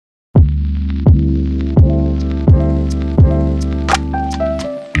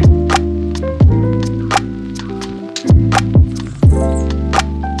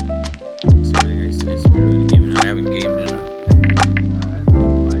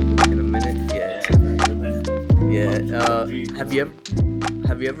Uh, PUBG.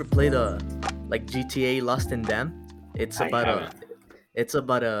 have you ever played like GTA Lost and Damned? It's I about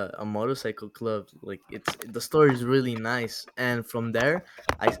haven't. a motorcycle club. Like the story is really nice, and from there,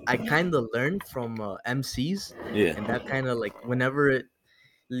 I kind of learned from MCs, Yeah. and that kind of like whenever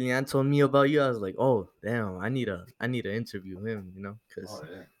Leanne told me about you, I was like, oh damn, I need to interview him, because Oh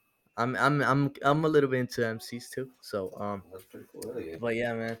yeah, I'm a little bit into MCs too. So that's pretty cool. Yeah. but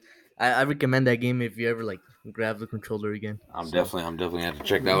yeah, man, I recommend that game if you ever like grab the controller again. So I'm definitely have to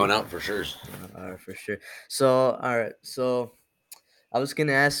check that one out for sure. for sure. So all right, so I was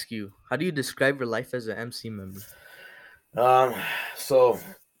gonna ask you, how do you describe your life as an MC member? Um, so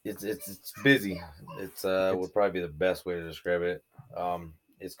it's busy. It's It's would probably be the best way to describe it.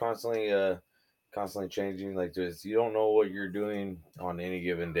 It's constantly changing. Like there's you don't know what you're doing on any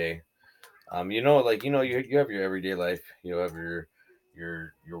given day. You have your everyday life. You have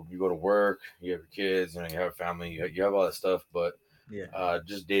you go to work. You have your kids. You have a family. You have all that stuff. But yeah,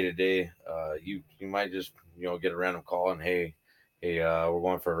 just day to day, you might just get a random call and hey, we're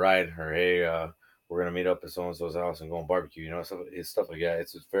going for a ride, or hey, we're gonna meet up at so and so's house and go and barbecue. Stuff like that.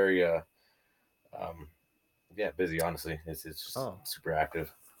 It's just very um, yeah, busy. Honestly, it's just oh, super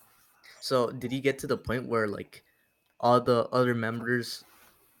active. so did you get to the point where like all the other members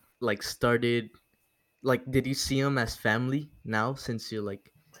like started, like did you see them as family now since you're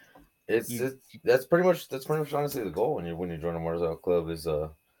like you It's that's pretty much honestly the goal when you join a motorcycle club is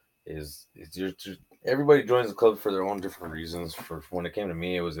everybody joins the club for their own different reasons. For when it came to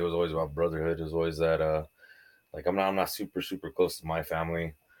me, it was always about brotherhood. It was always that like I'm not super close to my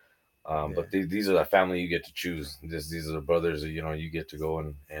family. yeah, But these are the family you get to choose. These are the brothers that you get to go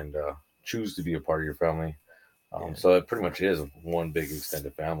and choose to be a part of your family. yeah, So it pretty much is one big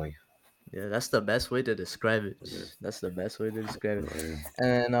extended family. yeah, that's the best way to describe it. Yeah. That's the best way to describe it. Right.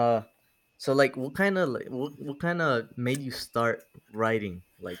 And so like what kind of made you start writing,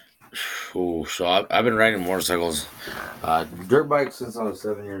 like Ooh, so I've been riding motorcycles, dirt bikes since I was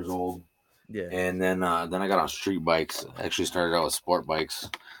 7 years old, yeah. and then I got on street bikes. I actually started out with sport bikes,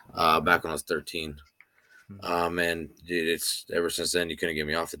 back when I was 13. Mhm. And dude, it's ever since then you couldn't get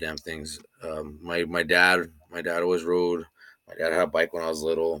me off the damn things. My dad always rode. My dad had a bike when I was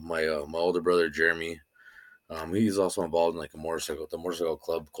little. My older brother Jeremy, he's also involved in like the motorcycle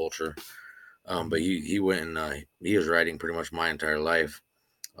club culture. But Mhm. he went and he was riding pretty much my entire life.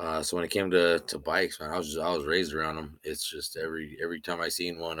 So when it came to bikes, man, I was raised around them. It's just every time I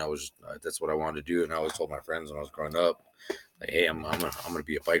seen one, that's what I wanted to do, and I always told my friends when I was growing up, like, hey, I'm gonna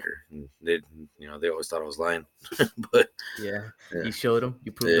be a biker. And they always thought I was lying, but Yeah, yeah, you showed them,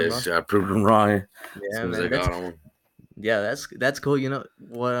 you proved them wrong. I proved them wrong as Yeah, soon as I man, that's got on. yeah, that's cool. You know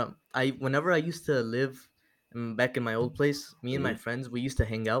what? I whenever I used to live back in my old place, me and my Mhm. friends we used to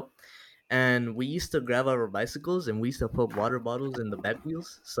hang out, and we used to grab our bicycles and we used to put water bottles in the back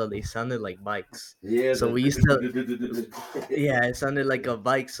wheels so they sounded like bikes. Yeah, So we used to the yeah, it sounded like a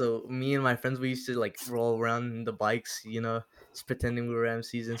bike. So me and my friends we used to like roll around in the bikes, just pretending we were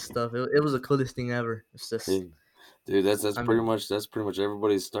MCs and stuff. It was the coolest thing ever. It's just dude, I mean, that's pretty much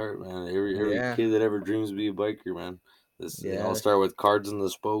everybody's start, man. Every yeah, kid that ever dreams to be a biker, man. They all yeah, start with cards in the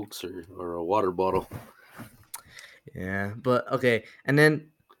spokes or a water bottle. yeah. But okay, and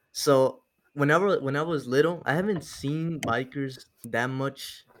then so whenever when I was little, I haven't seen bikers that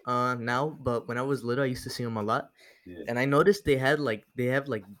much now, but when I was little, I used to see them a lot, Yeah. and I noticed they have like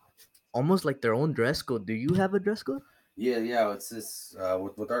almost like their own dress code. Do you have a dress code? Yeah. It's this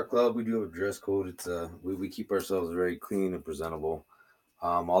with our club. We do have a dress code. It's we keep ourselves very clean and presentable.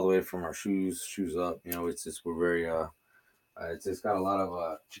 All the way from our shoes up. It's just we're very it's got a lot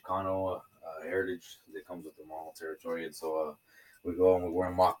of Chicano heritage that comes with the Mongol territory, and so we go and we wear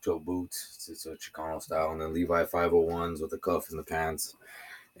mock toe boots. It's a Chicano style, and then Levi 501s with the cuff in the pants.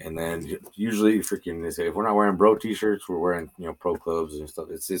 And then usually, freaking, they say if we're not wearing bro t-shirts, we're wearing pro clubs and stuff.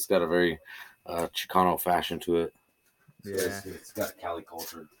 It's got a very Chicano fashion to it. So Yeah. it's got a Cali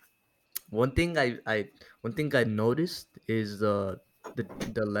culture. One thing one thing I noticed is the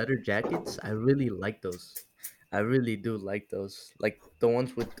leather jackets. I really like those. I really do like those. Like the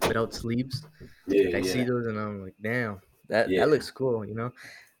ones without sleeves. Like I see Yeah, those and I'm like, damn, that yeah. looks cool.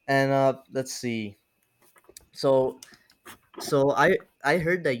 And let's see. So so I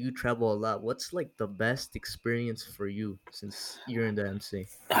heard that you travel a lot. What's like the best experience for you since you're in the MC?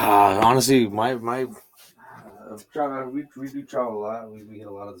 Honestly, my we do travel a lot. We hit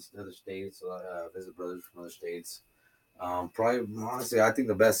a lot of the other states. Visit brothers from other states. Probably honestly, I think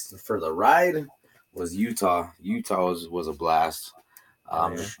the best for the ride was Utah. Utah was a blast. Oh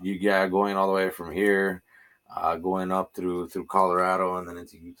yeah. Just going all the way from here, going up through Colorado and then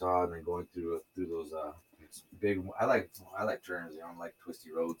into Utah, and then going through those big. I like turns. I like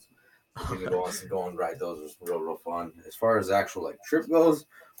twisty roads. So being able to go and ride those was real fun. As far as the actual like trip goes,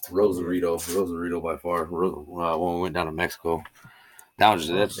 Yeah. Rosarito by far. When we went down to Mexico, that was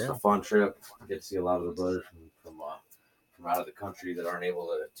Oh that's just a yeah. fun trip. I get to see a lot of the brothers from out of the country that aren't able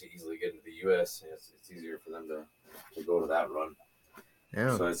to easily get into the U.S. It's easier for them to go to that run.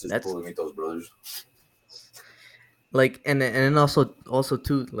 Yeah. So it's just That's cool to meet those brothers. like, and then also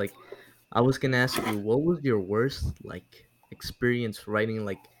too, like, I was gonna ask you, what was your worst like experience riding?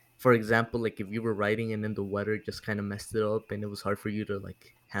 Like, for example, like if you were riding and then the weather just kind of messed it up and it was hard for you to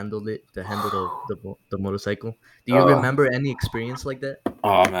like handle the motorcycle. Do you Uh, remember any experience like that?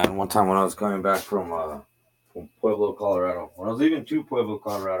 oh man, one time when I was coming back from Pueblo, Colorado, when I was leaving to Pueblo,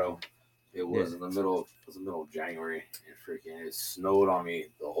 Colorado, it Yeah. was the middle of January, and freaking it snowed on me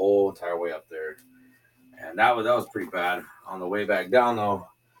the whole entire way up there, and that was pretty bad. On the way back down though,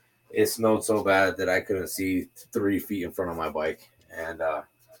 it snowed so bad that I couldn't see 3 feet in front of my bike, and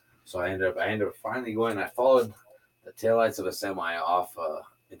so I ended up finally going. I followed the taillights of a semi off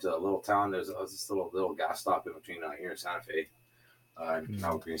into a little town. There's this little gas stop in between here in Santa Fe, in Mm.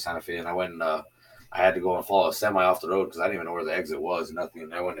 Albuquerque, Santa Fe, and I went and I had to go and follow a semi off the road because I didn't even know where the exit was. Nothing.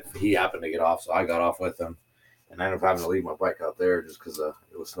 And I went. He happened to get off, so I got off with him, and I ended up having to leave my bike out there just because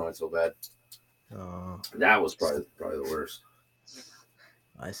it was snowing so bad. Oh, That was probably the worst.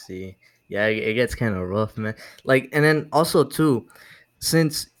 I see. Yeah, it gets kind of rough, man. Like, and then also too,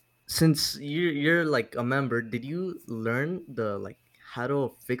 since you're like a member, did you learn the like how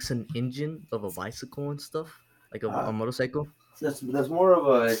to fix an engine of a bicycle and stuff, like a Uh, motorcycle? that's more of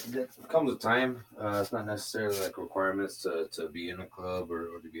a it comes with time. It's not necessarily like requirements to be in a club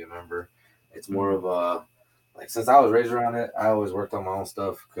or to be a member. It's more Mm. of a like since I was raised around it, I always worked on my own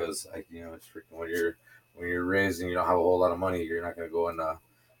stuff because like it's freaking when you're raised and you don't have a whole lot of money, you're not gonna go and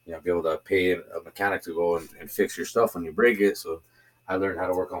be able to pay a mechanic to go and fix your stuff when you break it. So I learned how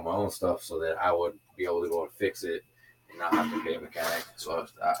to work on my own stuff so that I would be able to go and fix it and not have to pay a mechanic. So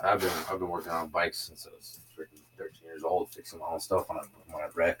I've been working on bikes since I was freaking 13 years old, fixing my own stuff when I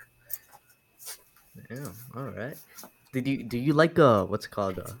wreck. Yeah. All right. Do you like what's it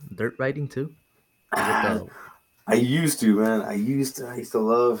called dirt riding too? Like with I the used to, man. I used to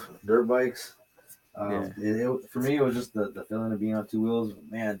love dirt bikes. yeah For me, it was just the feeling of being on two wheels.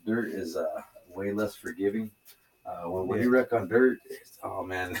 Man, dirt is way less forgiving. When yeah you wreck on dirt, oh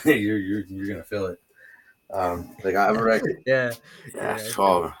man, you're gonna feel it. Like I've wrecked. yeah Yeah, yeah I feel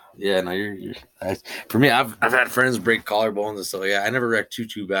oh, yeah. No, you're. For me, I've had friends break collarbones and stuff. Yeah, I never wrecked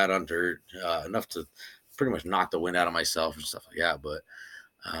too bad on dirt. Enough to pretty much knock the wind out of myself and stuff like that. But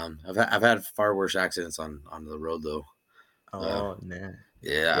I've had far worse accidents on the road though. Uh, oh man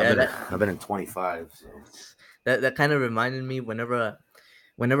yeah, yeah I've been in 25. So that kind of reminded me whenever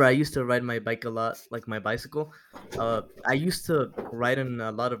I used to ride my bike a lot, like my bicycle, I used to ride in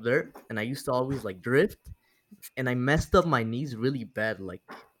a lot of dirt, and I used to always like drift, and I messed up my knees really bad. Like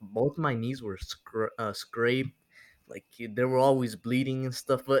both my knees were scraped, like they were always bleeding and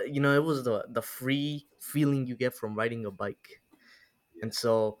stuff. But it was the free feeling you get from riding a bike, and yeah,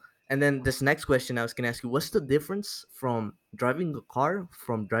 so. And then this next question I was gonna ask you: what's the difference from driving a car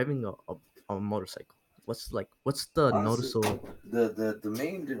from driving a motorcycle? What's the honestly, noticeable? the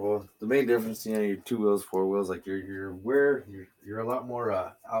main difference, your two wheels, four wheels, like you're a lot more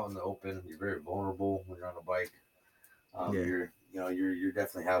out in the open. You're very vulnerable when you're on a bike. Yeah. You're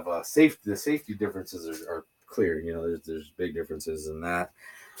definitely have safe. The safety differences are clear. There's big differences in that.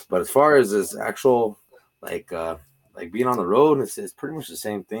 But as far as this actual like like being on the road, it's pretty much the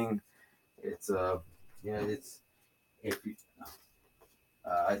same thing. It's it's if you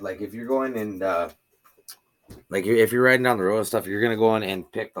like if you're going and like if you're riding down the road and stuff, you're gonna go in and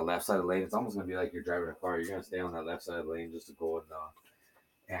pick the left side of the lane. It's almost gonna be like you're driving a car. You're gonna stay on that left side of the lane just to go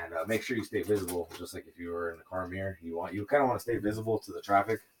and make sure you stay visible. Just like if you were in the car mirror, you kind of want to stay visible to the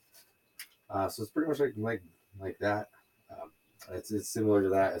traffic. So it's pretty much like that. Um, it's similar to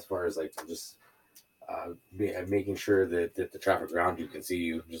that as far as like just making sure that the traffic around you can see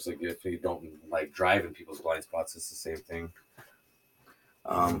you. Just like if you don't like drive in people's blind spots, it's the same thing.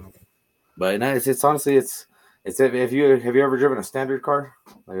 Um, Oh. but no, it's honestly it's if you have you ever driven a standard car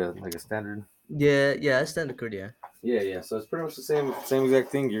like a standard. Yeah, yeah, I stand the card, yeah. Yeah. So it's pretty much the same exact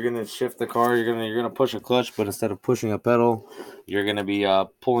thing. You're gonna shift the car. You're gonna push a clutch, but instead of pushing a pedal, you're gonna be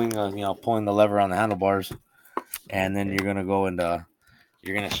pulling the lever on the handlebars, and then Okay. you're gonna go and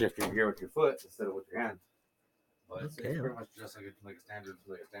you're gonna shift your gear with your foot instead of with your hand. But it's Okay. pretty much just like a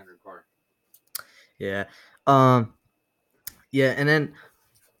standard car. Yeah. Um yeah, and then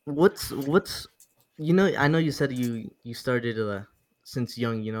what's I know you said you started since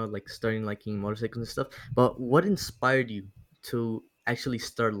young, like starting liking motorcycles and stuff. But what inspired you to actually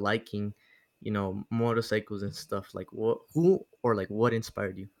start liking, motorcycles and stuff? Like who or like what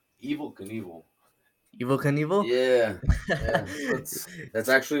inspired you? Evil Knievel. Evo Knievel? Yeah, yeah. That's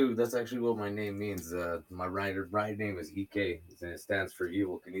actually what my name means. My ride name is EK, and it stands for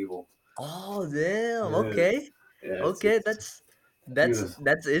Evil Knievel. Oh damn. Yeah, Okay. yeah. Okay, that's He that's was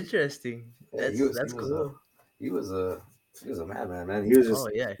that's interesting. yeah he That's was he that's was a cool. he was a he was a madman, man. He was Oh just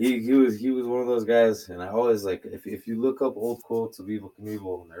yeah. he was one of those guys, and I always like if you look up old quotes of Evil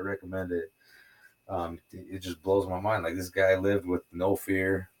Knievel, and I recommend it. It just blows my mind. Like this guy lived with no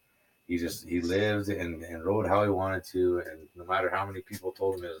fear. He lived and rode how he wanted to, and no matter how many people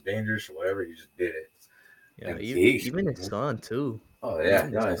told him it was dangerous or whatever, he just did it. Yeah, And he even his son too. oh yeah,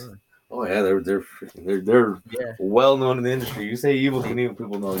 Even his guys. son. Oh yeah, they're Yeah. well known in the industry. You say Evil Knievel,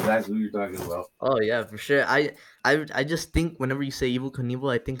 people know exactly who you're talking about. Oh yeah, for sure. I just think whenever you say Evil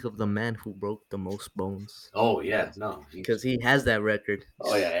Knievel, I think of the man who broke the most bones Oh yeah, no, because he has that record.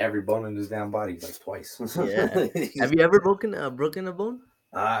 oh yeah, every bone in his damn body like twice. Yeah. Have you ever broken a bone?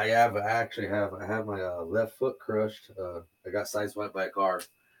 Yeah, but I actually have. I have my left foot crushed. I got sideswiped by a car,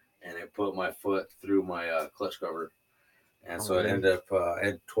 and it put my foot through my clutch cover, and Oh so it damn. ended up. I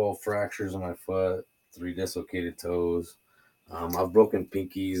had 12 fractures on my foot, 3 dislocated toes. I've broken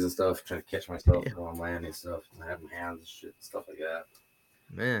pinkies and stuff trying to catch myself Damn. while I'm landing and stuff. I have my hands and shit, stuff like that.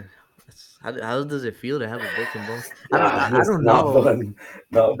 Man, how does it feel to have a broken bone? I It's don't not know. fun.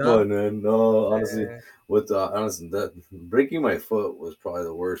 Not No. fun, man. No, honestly, Uh, with honestly, that breaking my foot was probably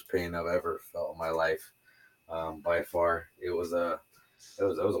the worst pain I've ever felt in my life. By far, it was a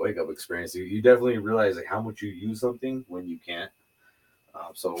wake up experience. You definitely realize like how much you use something when you can't.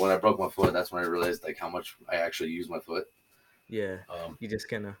 So when I broke my foot, that's when I realized like how much I actually use my foot. yeah. Um, You just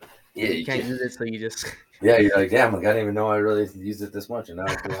kind of yeah, you you can't can. use it, so you just Yeah, you're like, damn, like, I didn't even know I really used it this much, and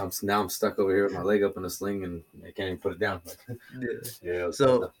now I'm stuck over here with my leg up in a sling, and I can't even put it down. yeah. Yeah, it was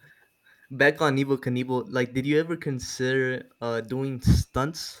tough. So back on Evo Knievel, like, did you ever consider doing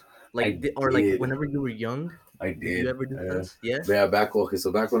stunts? I Or like did. whenever you were young, I did you did. ever do stunts? Yeah. Yeah, back okay.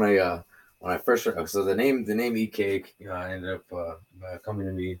 So back when I first so the name EK ended up coming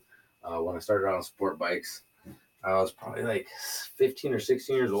to me when I started out on sport bikes. I was probably like 15 or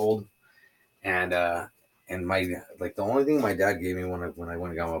 16 years old, and my like the only thing my dad gave me when I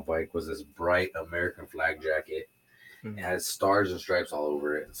went and got my bike was this bright American flag jacket. It Mhm. had stars and stripes all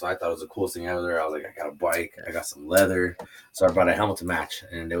over it. And so I thought it was the coolest thing ever. I was like, I got a bike, I got some leather, so I brought a helmet to match,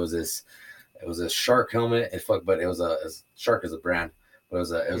 and it was a shark helmet. But shark is a brand, but it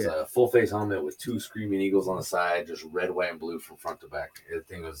was Yeah. a full face helmet with two screaming eagles on the side, just red, white, and blue from front to back. The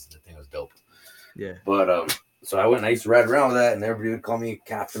thing was dope. Yeah. But so I went and I used to ride around with that, and everybody would call me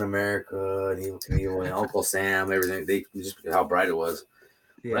Captain America and Evil Knievel and Uncle Sam. Everything they just how bright it was.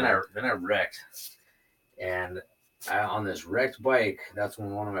 Then Yeah. I wrecked, and on this wrecked bike, that's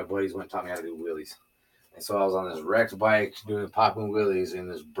when one of my buddies went and taught me how to do wheelies. And so I was on this wrecked bike doing popping wheelies in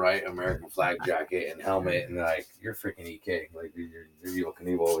this bright American flag jacket and helmet, and they're like, "You're freaking EK, like you're Evil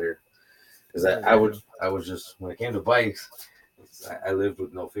Knievel over here." Because I, Oh I would damn. I was just when it came to bikes, I lived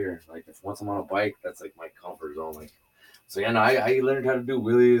with no fear. Like if once I'm on a bike, that's like my comfort zone. Like so, yeah, no, I learned how to do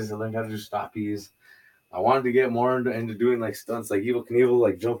wheelies. I learned how to do stoppies. I wanted to get more into doing like stunts, like Evil Knievel,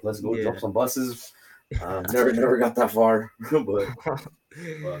 like let's go jump Yeah. some buses. Never got that far, but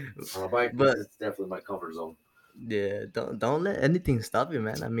on a bike, it's, But it's definitely my comfort zone. yeah, don't let anything stop you,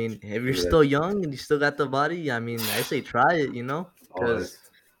 man. I mean, if you're Yeah. still young and you still got the body, I mean, I say try it, Oh, because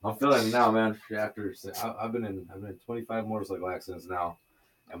I'm feeling it now, man. I've been in 25 motorcycle accidents now,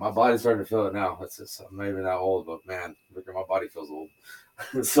 and my body's starting to feel it now. I'm not even that old, but man, look at my body feels old.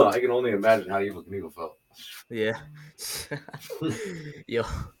 So I can only imagine how Evil Knievel felt. yeah. Yo,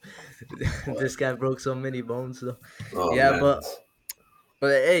 this guy broke so many bones though. Oh Yeah, man, but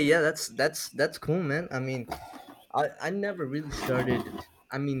hey, yeah, that's cool, man. I mean, I never really started.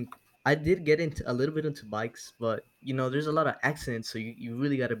 I mean, I did get into a little bit into bikes, but there's a lot of accidents, so you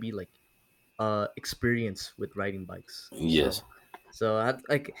really got to be like experience with riding bikes. yes. So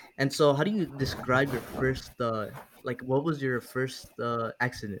how do you describe your first like what was your first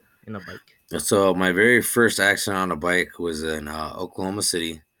accident in a bike? So my very first accident on a bike was in Oklahoma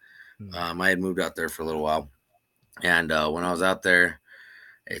City. Mm. I had moved out there for a little while, and when I was out there,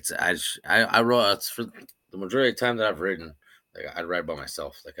 I rode it's for the majority of the time that I've ridden. Like I'd ride by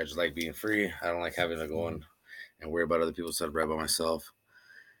myself. Like I just like being free. I don't like having to go Mhm. and worry about other people. So I'd ride by myself.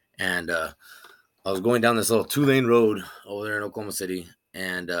 And I was going down this little 2 lane road over there in Oklahoma City,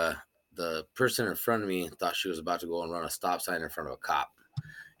 and the person in front of me thought she was about to go and run a stop sign in front of a cop.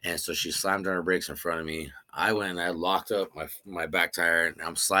 And so she slammed on her brakes in front of me. I went and I locked up my back tire, and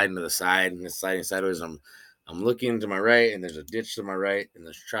I'm sliding to the side and it's sliding sideways. I'm looking to my right, and there's a ditch to my right, and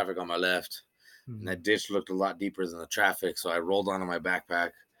there's traffic on my left. And that Mhm. ditch looked a lot deeper than the traffic. So I rolled onto my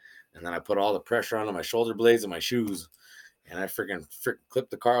backpack, and then I put all the pressure onto my shoulder blades and my shoes. And I freaking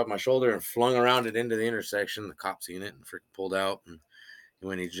clipped the car off my shoulder and flung around it into the intersection. The cop seen it and freaking pulled out. And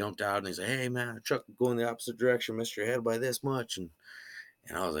when he jumped out and he's like, "Hey man, the truck going the opposite direction, missed your head by this much." And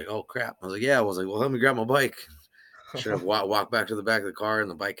I was like, "Oh crap!" I was like, "Yeah." I was like, "Well, let me grab my bike." Should have walked back to the back of the car, and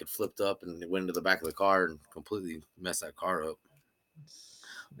the bike had flipped up and it went into the back of the car and completely messed that car up.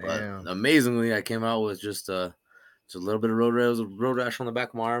 But Damn. amazingly, I came out with just a little bit of road rash on the back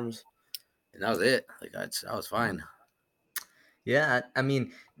of my arms, and that was it. Like I was fine. Yeah, I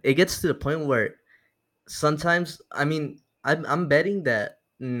mean, it gets to the point where sometimes, I mean, I'm betting that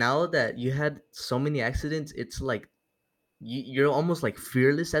now that you had so many accidents, it's like you're almost like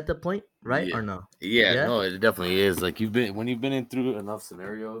fearless at the point, right? Yeah, Or no? yeah, Yeah. no, it definitely is. Like you've been in through enough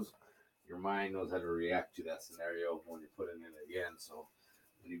scenarios, your mind knows how to react to that scenario when you're putting it again. So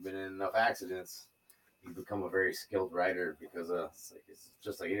when you've been in enough accidents, you become a very skilled rider because it's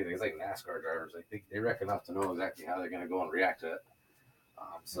just like anything. It's like NASCAR drivers. Like they reckon enough to know exactly how they're going to go and react to it.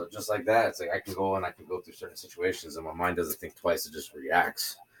 So just like that, it's like I can go through certain situations, and my mind doesn't think twice; it just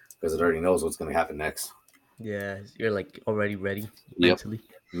reacts because it already knows what's going to happen next. Yeah, you're like already ready Yep, mentally.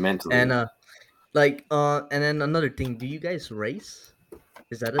 And mentally. and then another thing, do you guys race?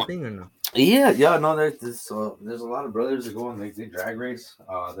 Is that a thing or no? Yeah, no. There's a lot of brothers that go and they drag race.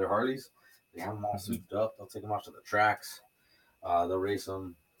 Their Harleys. They have them all Mhm. souped up. They'll take them out to the tracks. They'll race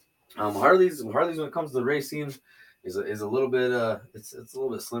them. Harleys when it comes to the racing is a little bit it's a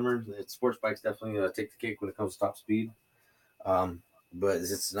little bit slimmer. Sports bikes definitely take the cake when it comes to top speed. Um, but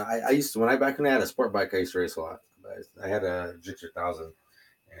it's not. I used to when I back when I had a sport bike, I used to race a lot. I had a Gixxer 1000,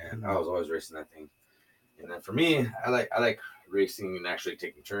 and I Mhm. was always racing that thing. And then for me, I like racing and actually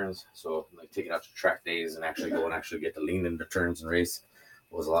taking turns. So like taking out to track days and actually go and actually get to lean into turns and race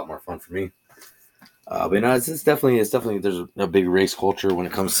was a lot more fun for me. But no, it's definitely there's a big race culture when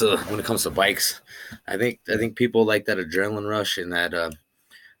it comes to bikes. I Yeah. think people like that adrenaline rush and that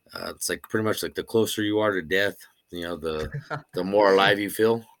it's like pretty much like the closer you are to death, you know, the more alive you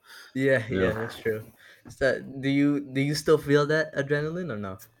feel. Yeah, Yeah. yeah, that's true. So, do you still feel that adrenaline or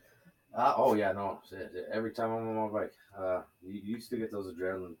no? Oh yeah, no. Every time I'm on my bike, you used to get those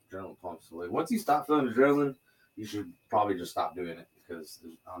adrenaline pumps. So, like once you stop feeling adrenaline, you should probably just stop doing it because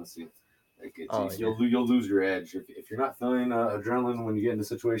honestly, like Oh yeah, you'll lose your edge if you're not feeling adrenaline when you get into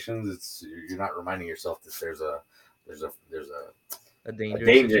situations. You're not reminding yourself that there's a a dangerous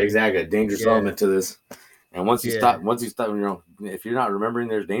danger situation. exactly a dangerous Yeah, element to this. And yeah. once you stop, you know, if you're not remembering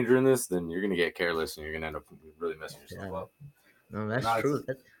there's danger in this, then you're gonna get careless and you're gonna end up really messing yourself Yeah. up. No, But that's no, true.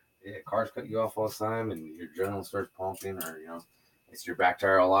 yeah, cars cut you off all the time, and your adrenaline starts pumping, or you know, it's your back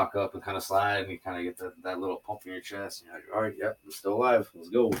tire will lock up and kind of slide, and you kind of get that little pump in your chest, and you're like, all right, yep, I'm still alive. Let's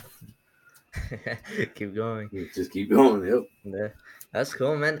go. Keep going. Just keep going. Yep. Yeah, that's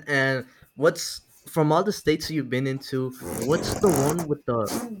cool, man. And what's from all the states you've been into? What's the one with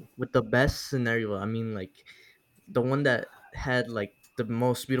the best scenario? I mean, like the one that had like the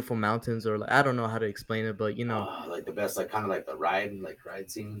most beautiful mountains, or like I don't know how to explain it, but Like the best, like kind of like the ride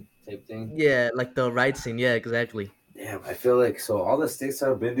scene type thing. yeah, like the ride scene. Yeah, exactly. Damn, I feel like so all the states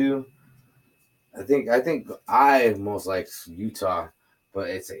I've been to, I think I most like Utah, but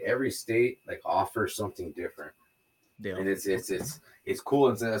it's like every state like offers something different, Yeah. and it's cool,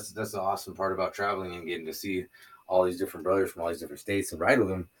 and that's the awesome part about traveling and getting to see all these different brothers from all these different states and ride with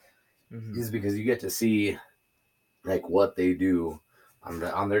them Hmm. is because you get to see like what they do on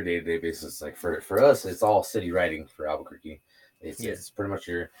their day to day basis. Like for us, it's all city riding for Albuquerque. Yeah. It's pretty much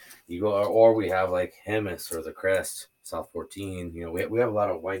you go or we have like Hemis or the Crest, South 14. You know, we have a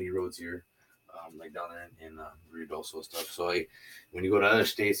lot of windy roads here, like down there in Ruidoso stuff. So like, when you go to other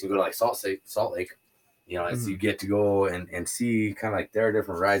states, you go to like Salt Lake. You know, it's you Hmm. get to go and see kind of like their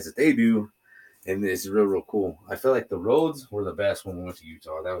different rides that they do, and it's real cool. I feel like the roads were the best when we went to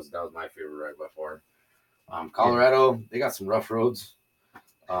Utah. That was my favorite ride by far. Yeah. Colorado, they got some rough roads,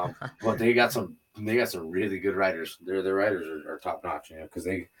 but they got some really good riders. Their riders are top notch, you know, because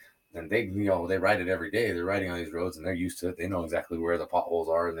they you know they ride it every day. They're riding on these roads and they're used to it. They know exactly where the potholes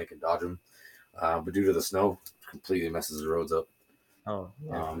are and they can dodge them. But due to the snow, it completely messes the roads up. Oh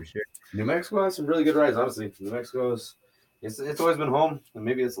yeah, for Um, sure. New Mexico has some really good rides. Honestly, New Mexico is it's always been home, and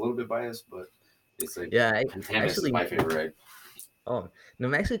maybe it's a little bit biased, but it's like Yeah, Hemis is actually, my favorite ride. Oh, New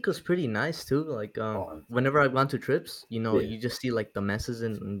Mexico's pretty nice too. Like Oh, whenever I've gone to trips, yeah. you just see like the messes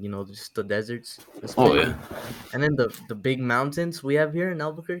and just the deserts. It's Oh yeah. pretty. And then the big mountains we have here in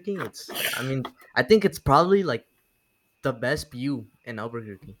Albuquerque. I mean, I think it's probably like the best view in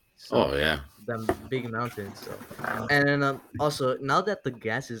Albuquerque. So Oh yeah. the big mountains. So and then also now that the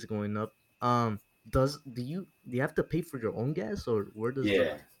gas is going up, do you have to pay for your own gas, or where does the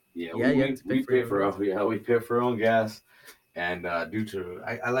Yeah. Yeah. yeah, We, you have we, to pay we for pay your own for gas? our we pay for our own gas, and due to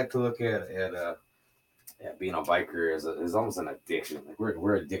I like to look at yeah, being a biker is almost an addiction. Like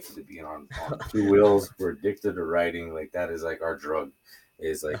we're addicted to being on two wheels. We're addicted to riding. Like that is like our drug.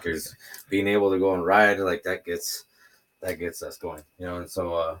 Is like Okay. is being able to go and ride. Like that gets us going. And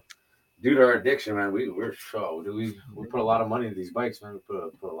so due to our addiction, man, we're sure we put a lot of money into these bikes, man. We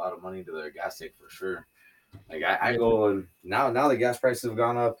put a lot of money into their gas tank for sure. Like I Yeah. go and now the gas prices have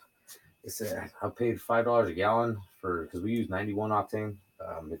gone up. I paid $5 a gallon for because we use 91 octane.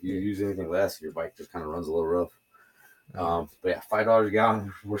 If you Yeah. use anything less, your bike just kind of runs a little rough. Oh. But yeah, $5 a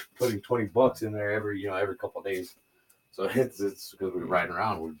gallon. We're putting $20 in there every couple of days. So it's because we're riding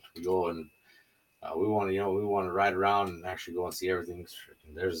around. We go and we want to ride around and actually go and see everything.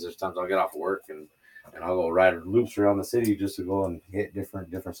 There's times I'll get off work and I'll go ride loops around the city just to go and hit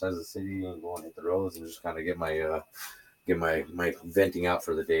different sides of the city and go and hit the roads and just kind of get my venting out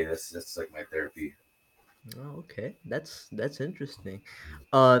for the day. That's like my therapy. Oh, okay. That's interesting.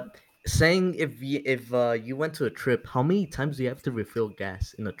 Uh, saying if you went to a trip, how many times do you have to refill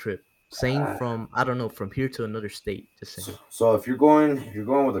gas in a trip? Saying Uh, from I don't know from here to another state. Just so, saying. so if you're going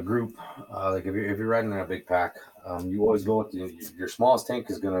with a group, like if you're riding in a big pack, you always go with your smallest tank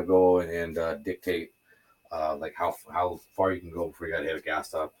is gonna go and dictate like how far you can go before you gotta hit a gas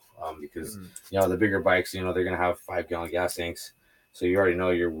stop. Because Mm. the bigger bikes, they're gonna have 5 gallon gas tanks, so you already know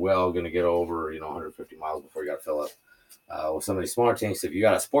you're well gonna get over 150 miles before you gotta fill up. With some of these smaller tanks, if you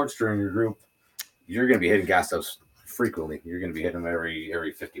got a Sportster in your group, you're gonna be hitting gas stops frequently. You're gonna be hitting them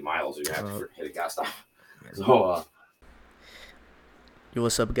every 50 miles. You're gonna have Uh, to hit a gas stop. yeah. So Yo,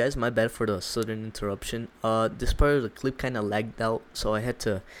 what's up, guys? My bad for the sudden interruption. This part of the clip kind of lagged out, so I had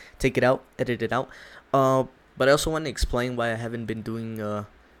to take it out, edit it out. Uh, but I also want to explain why I haven't been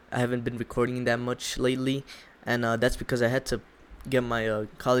recording that much lately, and that's because I had to get my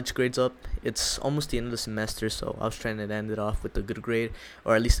college grades up. It's almost the end of the semester, so I was trying to end it off with a good grade,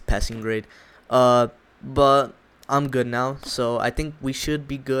 or at least a passing grade. Uh, but I'm good now, so I think we should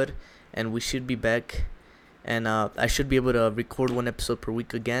be good, and we should be back, and I should be able to record one episode per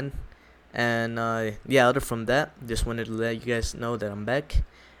week again. And yeah, other from that, just wanted to let you guys know that I'm back,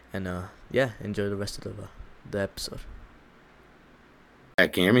 and yeah, enjoy the rest of the episode.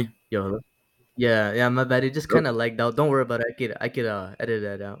 can you hear me? Yo, hello? Yeah, my bad. It just Nope. kind of lagged out. Don't worry about it. I could edit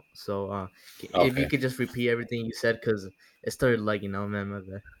that out. So if you Okay. could just repeat everything you said, cause it started lagging out, man. My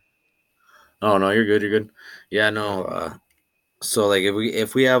bad. Oh no, you're good. You're good. Yeah, Yeah. no. So like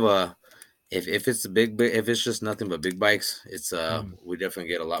if we have a if it's a if it's just nothing but big bikes, it's Mm. we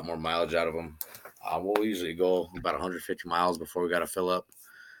definitely get a lot more mileage out of them. We'll usually go about 150 miles before we got to fill up.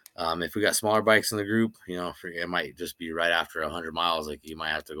 If we got smaller bikes in the group, it might just be right after 100 miles. Like you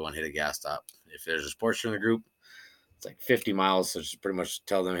might have to go and hit a gas stop. If there's a sports in the group, it's like 50 miles. So just pretty much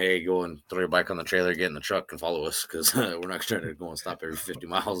tell them, hey, go and throw your bike on the trailer, get in the truck, and follow us because we're not trying to go and stop every 50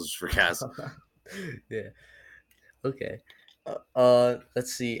 miles just for gas. Yeah. Okay.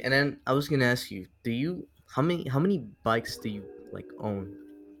 Let's see. And then I was gonna ask you, how many bikes do you like own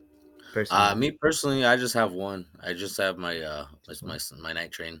personally? Me personally, I just have one. I just have my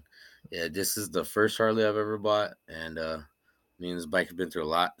night train. Yeah, this is the first Harley I've ever bought, and me and this bike have been through a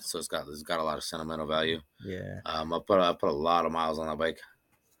lot, so it's got a lot of sentimental value. Yeah. I put a lot of miles on that bike.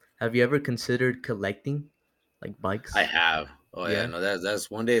 Have you ever considered collecting like I bikes? have. Oh yeah, Yeah. no, that's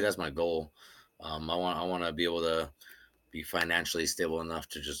one day. That's my goal. I want to be able to be financially stable enough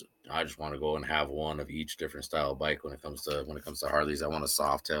to I just want to go and have one of each different style of bike when it comes to Harleys. I want a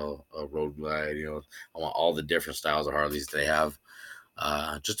Softail, a Road Glide. I want all the different styles of Harleys they have.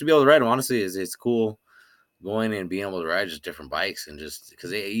 Just to be able to ride them, honestly, is it's cool going and being able to ride just different bikes and just because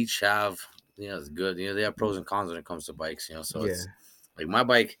they each have it's good. They have pros and cons when it comes to bikes. So Yeah. it's like my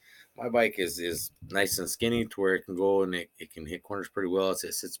bike is nice and skinny to where it can go and it can hit corners pretty well. It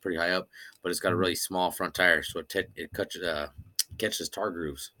sits pretty high up, but it's got a Mhm. really small front tire, so it catches tar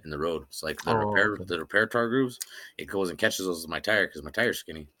grooves in the road. So like the Oh, repair okay. the repair tar grooves, it goes and catches those with my tire because my tire's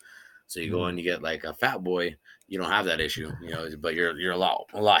skinny. So you go Mm. and you get like a fat boy, you don't have that issue, but you're a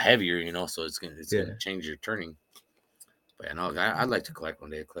lot heavier, so it's gonna Yeah. change your turning. But yeah, no, I'd like to collect one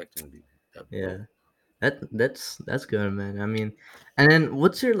day. Collecting that'd be dope. Yeah. That's good, man. I mean, and then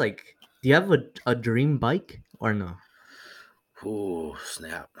what's your like? Do you have a dream bike or no? Ooh,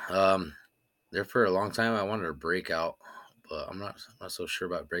 snap. There for a long time, I wanted to break out, but I'm not so sure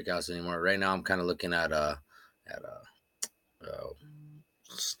about breakouts anymore. Right now, I'm kind of looking at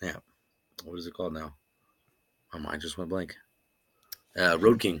snap. What is it called now? My mind just went blank.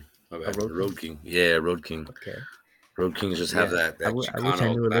 Road King. My A bad. road king? Road King. Yeah, Road King. Okay. Road Kings just have Yeah. that I wish I Chicano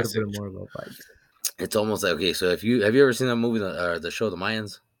knew a little classic. bit more about bikes. It's almost like, okay. So if you have you ever seen that movie, the show, The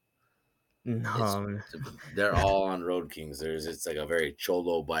Mayans? It's No. they're all on Road Kings. It's like a very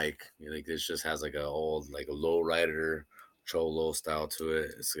cholo bike. Like this just has like a old like a low rider cholo style to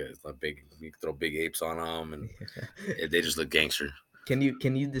it. It's a big, you can throw big apes on them, and they just look gangster. Can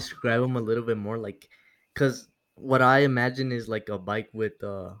you describe them a little bit more, like, cuz what I imagine is like a bike with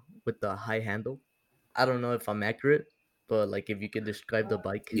a high handle. I don't know if I'm accurate, but like if you could describe the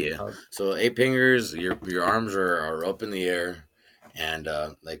bike. Yeah. So ape hangers, your arms are up in the air, and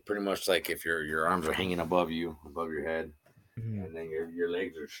like pretty much like if your arms are hanging above you, above your head, Mhm. and then your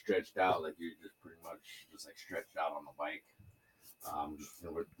legs are stretched out, like you're just pretty much just like stretched out on the bike. Just,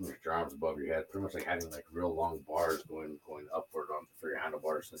 with your arms above your head, pretty much like having like real long bars going upward on for your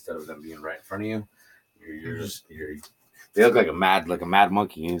handlebars instead of them being right in front of you. You're Mhm. just you're They look like a mad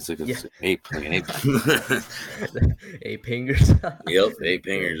monkey. It's like Yeah. it's an ape, like an ape. Ape hangers. Yep, ape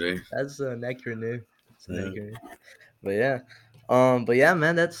Yeah, hangers. Eh? that's an accurate name. It's an Yeah. accurate name. But yeah,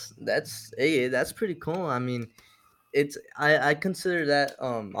 man, that's pretty cool. I mean, I consider that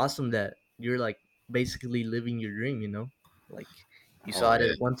awesome that you're like basically living your dream, you know? Like you Oh saw it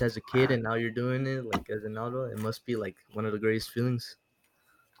yeah. once as a kid and now you're doing it like as an adult. It must be like one of the greatest feelings.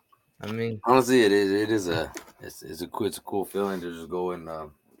 I mean, Honestly, it is. It is a. It's a cool feeling to just go and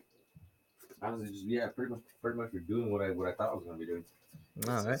honestly, just yeah, pretty much you're doing what I thought I was gonna be doing.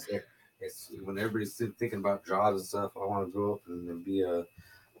 all It's right. it's it's when everybody's thinking about jobs and stuff. I want to grow up and be a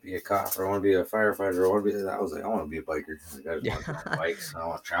cop, or I want to be a firefighter, or I want to be. I was like, I want to be a biker. Like, I just Yeah. want to get on bikes. I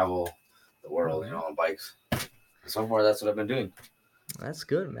want to travel the All world, right. on bikes. And so far, that's what I've been doing. That's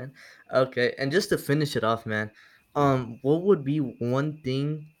good, man. Okay, and just to finish it off, man, what would be one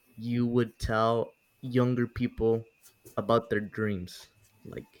thing you would tell younger people about their dreams?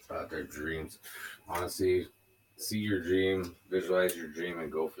 Like, About their dreams. Honestly, see your dream, visualize your dream,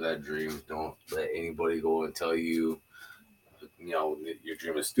 and go for that dream. Don't let anybody go and tell you, that your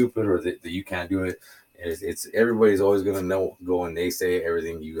dream is stupid or that you can't do it. It's everybody's always gonna know go and they say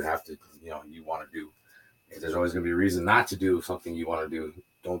everything you have to, you want to do. There's always gonna be a reason not to do something you want to do.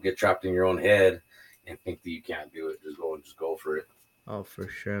 Don't get trapped in your own head and think that you can't do it. Just go for it. oh, for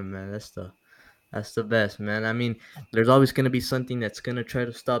sure, man. That's the best, man. I mean, there's always gonna be something that's gonna try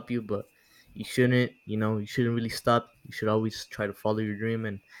to stop you, but you shouldn't really stop. You should always try to follow your dream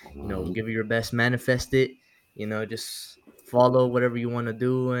and, Mhm. give it your best, manifest it. Just follow whatever you want to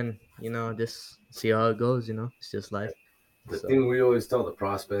do, and just see how it goes. It's just life. The So, thing we always tell the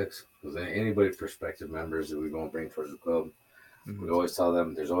prospects, because anybody prospective members that we go and bring towards the club, we mhm, always tell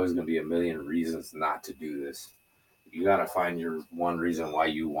them there's always going to be a million reasons not to do this. You got to find your one reason why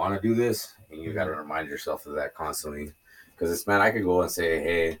you want to do this, and you got to mhm, remind yourself of that constantly. Because it's, man, I could go and say,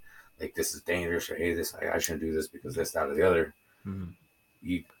 hey, like this is dangerous, or hey, I shouldn't do this because this, that, or the other. mhm.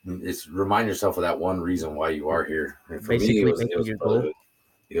 It's remind yourself of that one reason why you are here. And for me, Basically it making was your goal. brotherhood.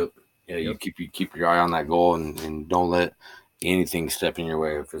 Yep. Yeah, Yep. you keep your eye on that goal, and don't let anything step in your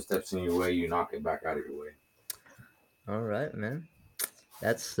way. If it steps in your way, you knock it back out of your way. All right, man.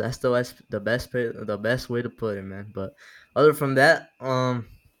 That's the best way to put it, man. But other from that,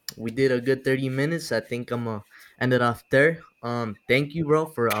 we did a good 30 minutes. I think I'm gonna end it off there. Thank you, bro,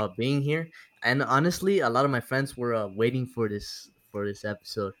 for being here. And honestly, a lot of my friends were waiting for this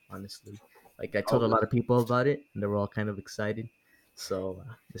episode. Honestly, like I told a Okay. lot of people about it, and they were all kind of excited. So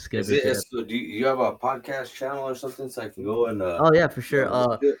it's gonna Is be a it? good So episode. do you have a podcast channel or something so I can go and Oh yeah, for sure. listen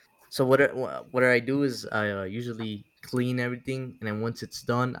to it? So what I do is I usually clean everything, and then once it's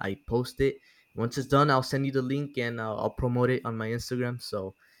done, I post it. Once it's done, I'll send you the link, and I'll promote it on my Instagram.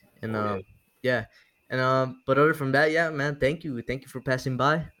 So, and Oh yeah. yeah, and but other from that, yeah, man, thank you for passing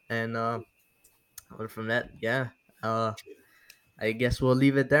by, and other from that, yeah, I guess we'll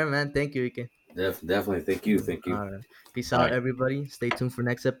leave it there, man. Thank you, Ike. Definitely. Thank you. Thank you. All right, peace All out, right. everybody. Stay tuned for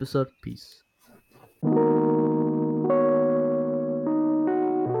next episode. Peace.